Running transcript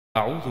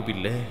أعوذ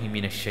بالله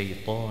من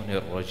الشيطان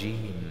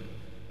الرجيم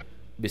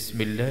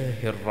بسم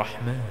الله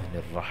الرحمن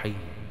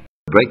الرحيم.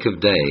 Break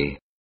of day,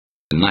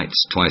 the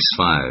nights twice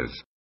 5,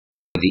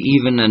 the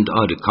even and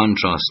odd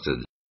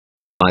contrasted,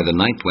 by the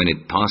night when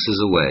it passes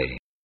away.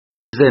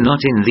 Is there not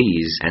in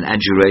these an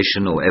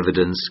adjuration or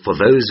evidence for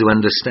those who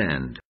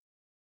understand?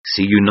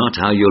 See you not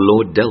how your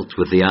Lord dealt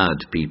with the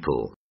Ad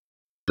people,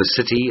 the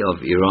city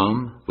of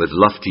Iram with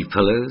lofty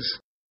pillars,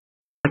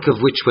 like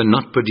of which were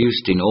not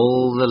produced in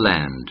all the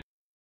land,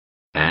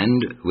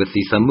 and with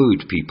the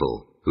Thamud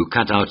people, who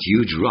cut out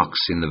huge rocks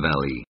in the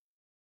valley,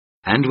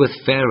 and with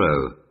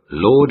Pharaoh,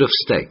 lord of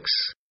stakes.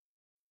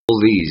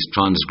 All these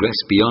transgress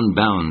beyond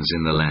bounds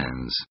in the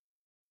lands,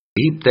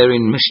 heap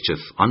therein mischief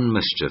on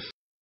mischief.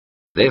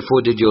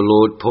 Therefore did your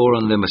Lord pour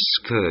on them a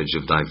scourge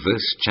of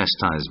diverse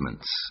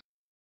chastisements.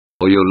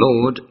 For your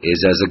Lord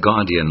is as a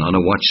guardian on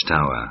a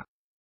watchtower.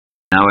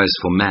 Now as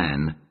for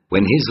man,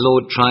 when his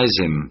Lord tries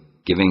him,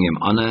 giving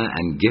him honor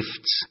and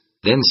gifts,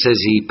 then says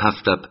he,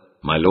 puffed up,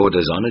 my Lord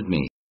has honored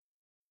me.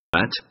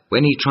 But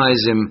when he tries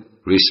him,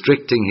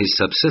 restricting his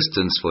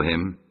subsistence for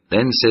him,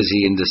 then says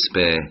he in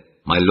despair,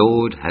 my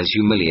Lord has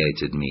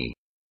humiliated me.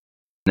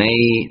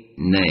 Nay,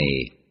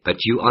 nay, but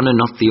you honor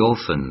not the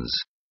orphans,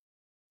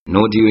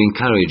 nor do you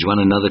encourage one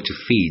another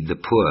to feed the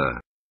poor.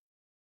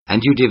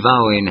 And you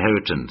devour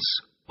inheritance,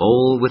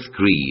 all with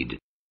greed,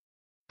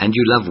 and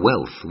you love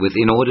wealth with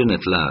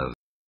inordinate love.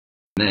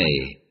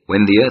 Nay,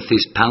 when the earth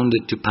is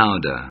pounded to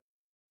powder,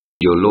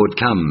 your Lord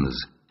comes,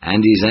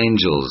 and his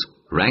angels,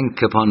 rank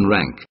upon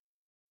rank,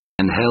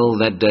 and hell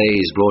that day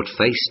is brought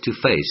face to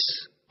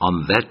face.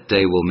 On that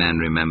day will man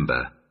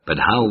remember, but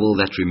how will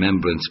that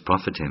remembrance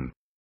profit him?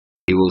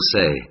 He will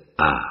say,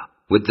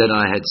 would that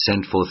I had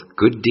sent forth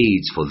good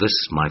deeds for this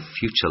my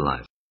future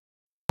life.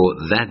 For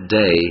that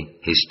day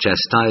his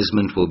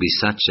chastisement will be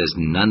such as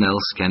none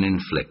else can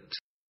inflict,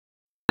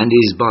 and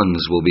his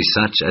bonds will be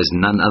such as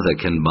none other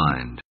can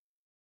bind.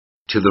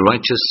 To the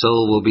righteous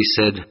soul will be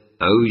said,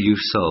 O you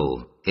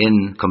soul,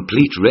 in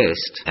complete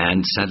rest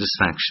and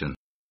satisfaction,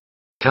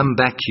 come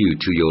back you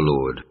to your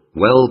Lord,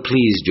 well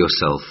pleased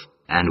yourself,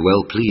 and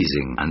well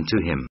pleasing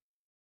unto him.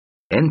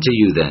 Enter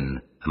you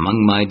then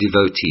among my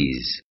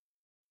devotees,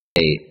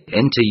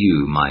 enter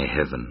you my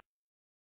heaven.